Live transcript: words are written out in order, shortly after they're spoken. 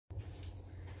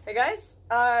Hey guys,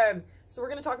 so we're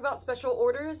going to talk about special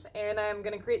orders, and I'm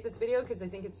going to create this video because I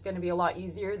think it's going to be a lot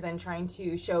easier than trying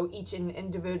to show each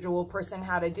individual person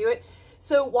how to do it.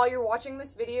 So while you're watching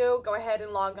this video, go ahead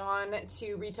and log on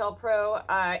to Retail Pro.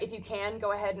 If you can,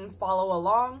 go ahead and follow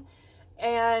along,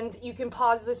 and you can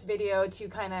pause this video to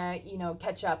kind of,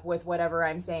 catch up with whatever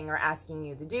I'm saying or asking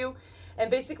you to do. And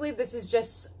basically, this is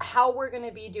just how we're going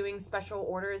to be doing special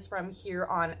orders from here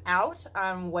on out,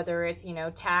 whether it's,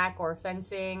 tack or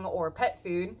fencing or pet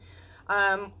food.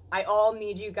 I all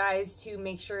need you guys to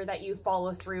make sure that you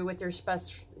follow through with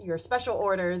your special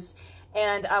orders,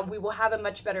 and we will have a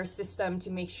much better system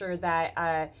to make sure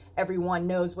that everyone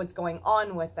knows what's going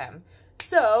on with them.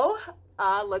 So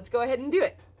let's go ahead and do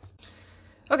it.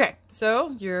 Okay,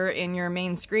 so you're in your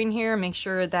main screen here. Make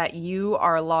sure that you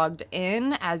are logged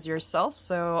in as yourself.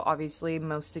 So obviously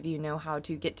most of you know how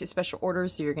to get to special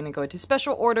orders, so you're gonna go to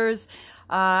special orders.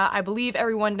 I believe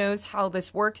everyone knows how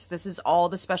this works. This is all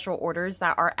the special orders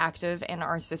that are active in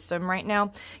our system right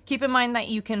now. Keep in mind that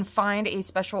you can find a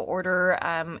special order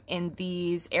in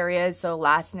these areas, so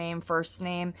last name, first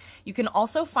name. You can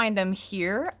also find them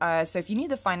here. So if you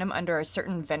need to find them under a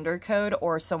certain vendor code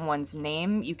or someone's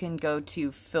name, you can go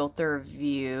to filter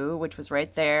view, which was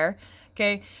right there.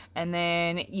 Okay, and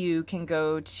then you can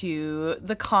go to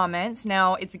the comments.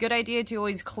 Now, it's a good idea to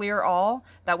always clear all.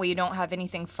 That way you don't have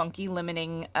anything funky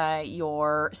limiting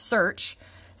your search.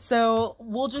 So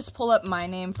we'll just pull up my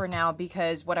name for now,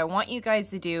 because what I want you guys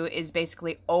to do is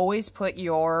basically always put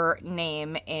your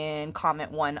name in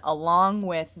comment 1 along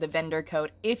with the vendor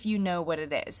code if you know what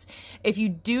it is. If you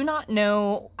do not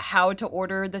know how to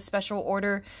order the special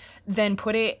order, then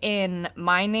put it in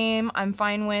my name, I'm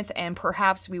fine with, and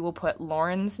perhaps we will put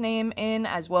Lauren's name in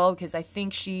as well, because I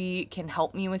think she can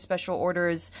help me with special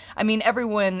orders. I mean,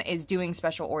 everyone is doing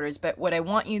special orders, but what I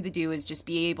want you to do is just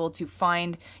be able to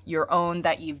find your own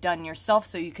that you've done yourself,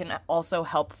 so you can also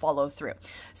help follow through.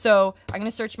 So I'm going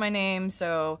to search my name.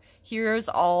 So here's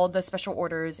all the special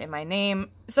orders in my name.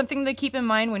 Something to keep in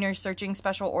mind when you're searching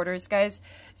special orders, guys.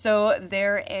 So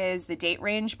there is the date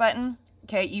range button.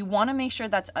 Okay, you want to make sure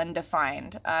that's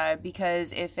undefined,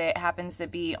 because if it happens to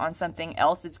be on something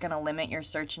else, it's going to limit your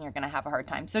search and you're going to have a hard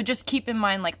time. So just keep in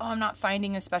mind, like, oh, I'm not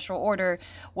finding a special order.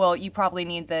 Well, you probably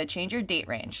need to change your date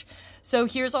range. So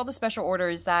here's all the special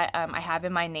orders that I have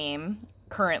in my name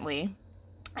currently.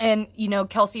 And,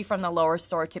 Kelsey from the lower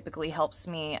store typically helps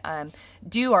me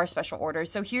do our special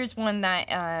orders. So here's one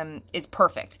that is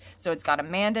perfect. So it's got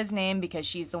Amanda's name because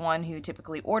she's the one who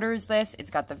typically orders this. It's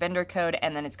got the vendor code,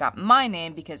 and then it's got my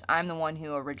name because I'm the one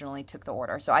who originally took the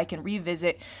order. So I can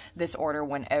revisit this order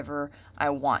whenever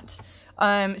I want.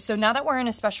 So now that we're in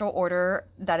a special order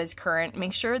that is current,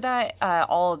 make sure that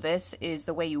all of this is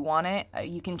the way you want it.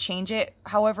 You can change it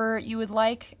however you would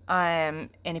like. And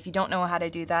if you don't know how to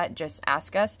do that, just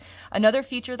ask us. Another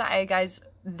feature that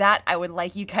I would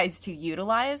like you guys to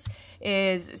utilize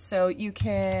is, so you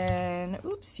can,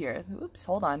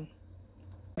 hold on.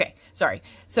 Okay, sorry.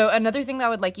 So another thing that I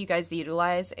would like you guys to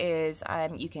utilize is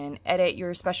you can edit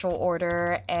your special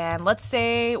order, and let's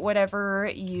say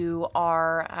whatever you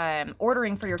are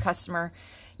ordering for your customer,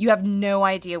 you have no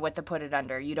idea what to put it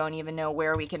under. You don't even know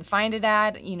where we can find it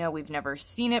at. We've never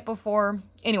seen it before.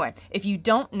 Anyway, if you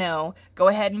don't know, go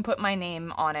ahead and put my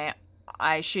name on it.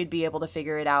 I should be able to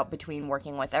figure it out between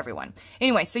working with everyone.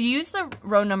 Anyway, so you use the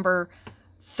row number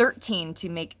 13 to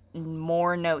make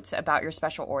more notes about your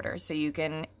special orders. So you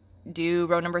can do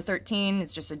row number 13.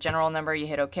 It's just a general number. You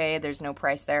hit OK. There's no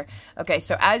price there. Okay,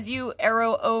 so as you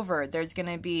arrow over, there's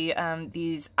going to be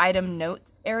these item note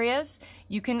areas.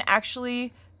 You can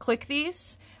actually click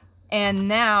these, and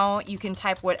now you can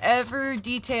type whatever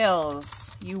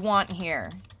details you want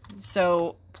here.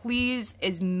 So please,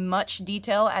 as much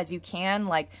detail as you can,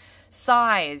 like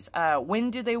size,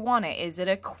 when do they want it, is it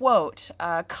a quote,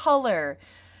 color,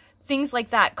 things like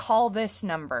that. Call this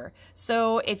number.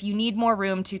 So if you need more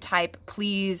room to type,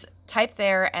 please type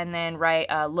there and then write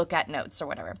look at notes or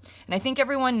whatever. And I think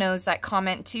everyone knows that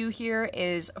comment 2 here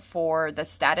is for the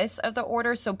status of the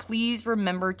order. So please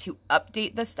remember to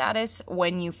update the status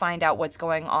when you find out what's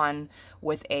going on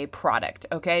with a product.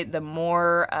 Okay, the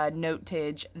more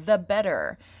notage, the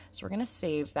better. So we're going to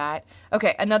save that.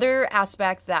 Okay, another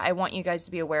aspect that I want you guys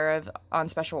to be aware of on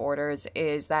special orders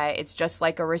is that it's just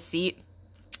like a receipt.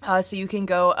 So you can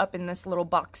go up in this little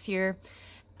box here,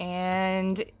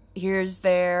 and here's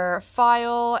their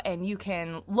file, and you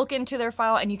can look into their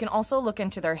file, and you can also look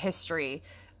into their history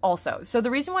also. So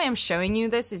the reason why I'm showing you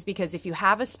this is because if you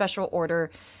have a special order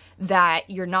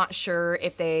that you're not sure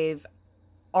if they've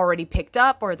already picked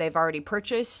up or they've already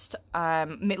purchased,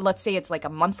 let's say it's like a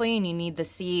monthly and you need to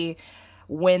see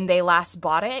when they last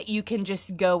bought it, you can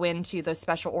just go into the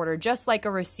special order just like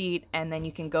a receipt, and then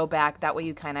you can go back. That way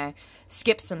you kind of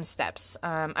skip some steps.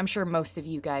 I'm sure most of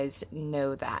you guys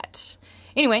know that.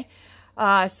 Anyway,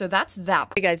 so that's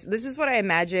that. Hey guys, this is what I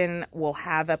imagine we'll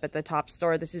have up at the top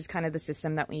store. This is kind of the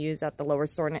system that we use at the lower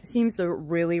store, and it seems to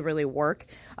really, really work.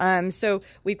 So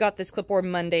we've got this clipboard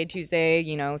Monday, Tuesday,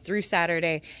 you know, through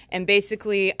Saturday. And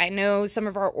basically, I know some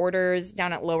of our orders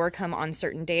down at lower come on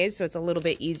certain days, so it's a little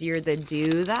bit easier to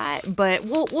do that. But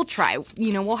we'll try.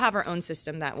 You know, we'll have our own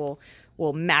system that will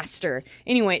master.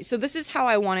 Anyway, so this is how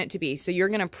I want it to be. So you're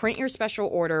going to print your special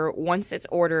order once it's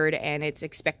ordered and it's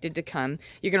expected to come.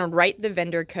 You're going to write the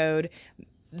vendor code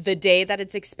the day that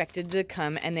it's expected to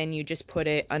come, and then you just put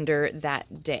it under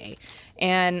that day.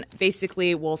 And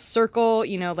basically we'll circle,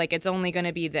 you know, like it's only going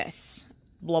to be this,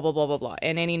 blah, blah, blah, blah, blah.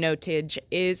 And any notage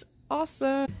is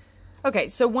awesome. Okay,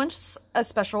 so once a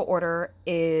special order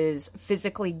is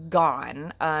physically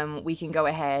gone, we can go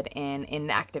ahead and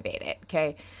inactivate it,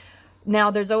 okay?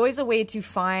 Now, there's always a way to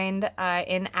find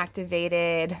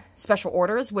inactivated special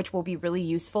orders, which will be really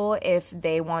useful if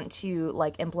they want to,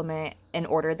 like, implement an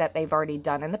order that they've already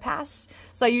done in the past.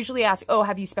 So I usually ask, oh,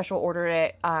 have you special ordered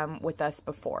it with us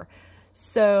before?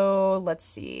 So let's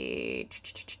see,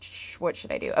 what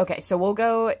should I do? Okay, so we'll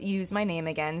go use my name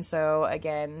again. So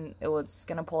again, it's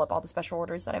going to pull up all the special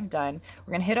orders that I've done.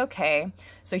 We're going to hit OK.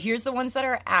 So here's the ones that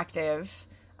are active.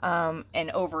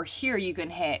 And over here you can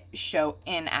hit show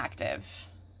inactive.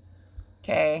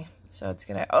 Okay, so it's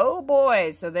gonna, oh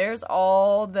boy, so there's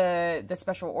all the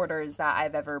special orders that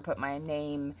I've ever put my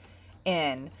name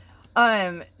in.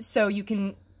 So you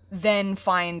can then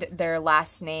find their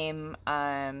last name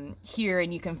here,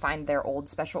 and you can find their old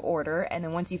special order. And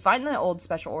then once you find the old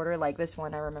special order, like this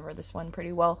one, I remember this one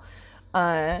pretty well.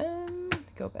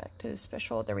 Go back to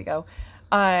special, there we go.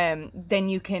 Then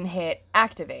you can hit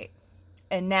activate.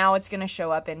 And now it's going to show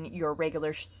up in your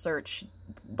regular search,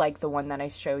 like the one that I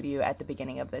showed you at the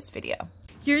beginning of this video.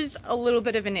 Here's a little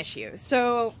bit of an issue.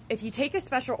 So if you take a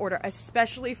special order,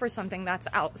 especially for something that's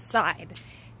outside,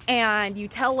 and you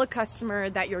tell a customer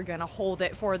that you're going to hold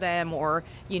it for them, or,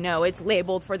 you know, it's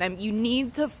labeled for them, you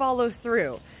need to follow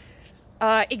through.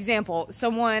 Example,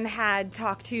 someone had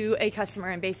talked to a customer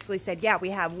and basically said, yeah, we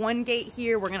have one gate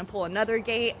here. We're going to pull another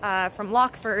gate from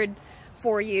Lockford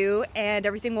for you, and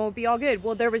everything will be all good.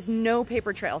 Well, there was no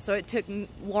paper trail, so it took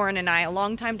Lauren and I a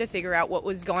long time to figure out what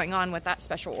was going on with that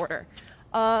special order.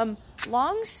 Long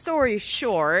story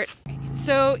short,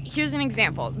 so here's an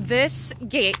example. This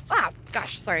gate,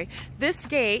 this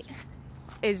gate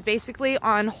is basically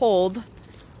on hold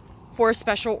for a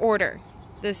special order.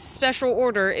 This special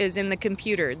order is in the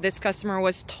computer. This customer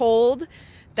was told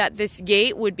that this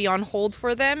gate would be on hold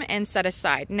for them and set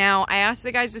aside. Now, I asked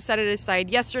the guys to set it aside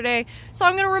yesterday, so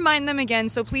I'm going to remind them again,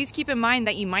 so please keep in mind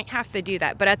that you might have to do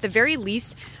that. But at the very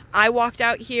least, I walked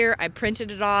out here, I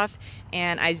printed it off,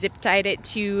 and I zip tied it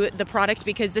to the product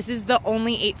because this is the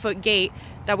only 8-foot gate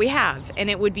that we have. And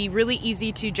it would be really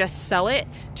easy to just sell it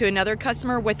to another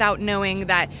customer without knowing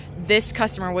that this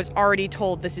customer was already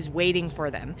told this is waiting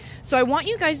for them. So I want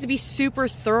you guys to be super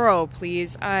thorough,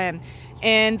 please.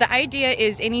 And the idea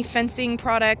is any fencing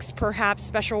products, perhaps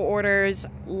special orders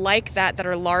like that that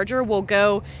are larger, will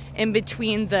go in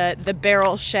between the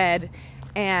barrel shed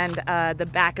and the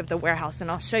back of the warehouse.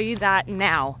 And I'll show you that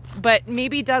now. But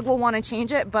maybe Doug will want to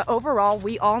change it. But overall,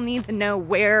 we all need to know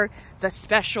where the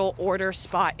special order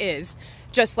spot is.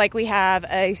 Just like we have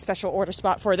a special order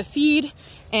spot for the feed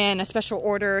and a special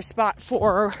order spot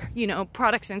for, you know,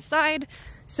 products inside.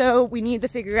 So we need to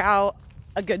figure out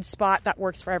a good spot that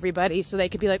works for everybody, so they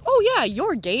could be like, oh yeah,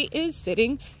 your gate is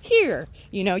sitting here,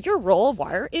 you know, your roll of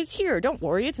wire is here, don't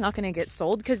worry, it's not going to get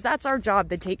sold, because that's our job,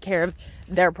 to take care of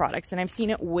their products. And I've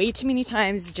seen it way too many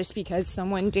times just because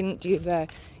someone didn't do the,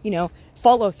 you know,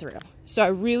 follow through. So I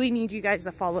really need you guys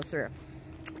to follow through.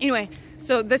 Anyway,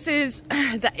 so this is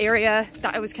the area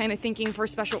that I was kind of thinking for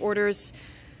special orders.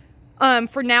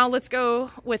 For now, let's go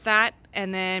with that,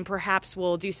 and then perhaps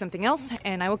we'll do something else,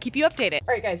 and I will keep you updated.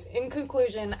 All right, guys, in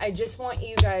conclusion, I just want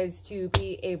you guys to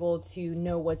be able to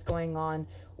know what's going on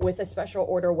with a special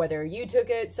order, whether you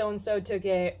took it, so-and-so took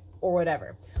it, or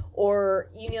whatever. Or,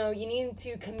 you know, you need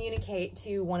to communicate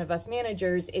to one of us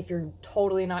managers if you're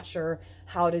totally not sure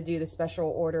how to do the special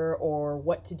order or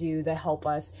what to do to help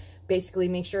us basically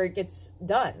make sure it gets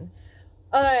done.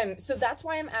 So that's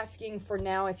why I'm asking for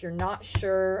now, if you're not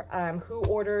sure who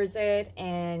orders it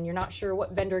and you're not sure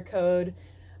what vendor code,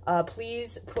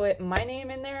 please put my name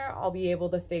in there. I'll be able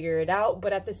to figure it out.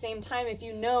 But at the same time, if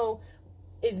you know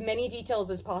as many details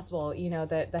as possible, you know,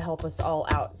 that help us all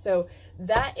out. So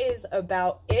that is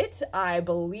about it. I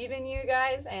believe in you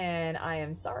guys, and I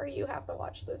am sorry you have to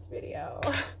watch this video.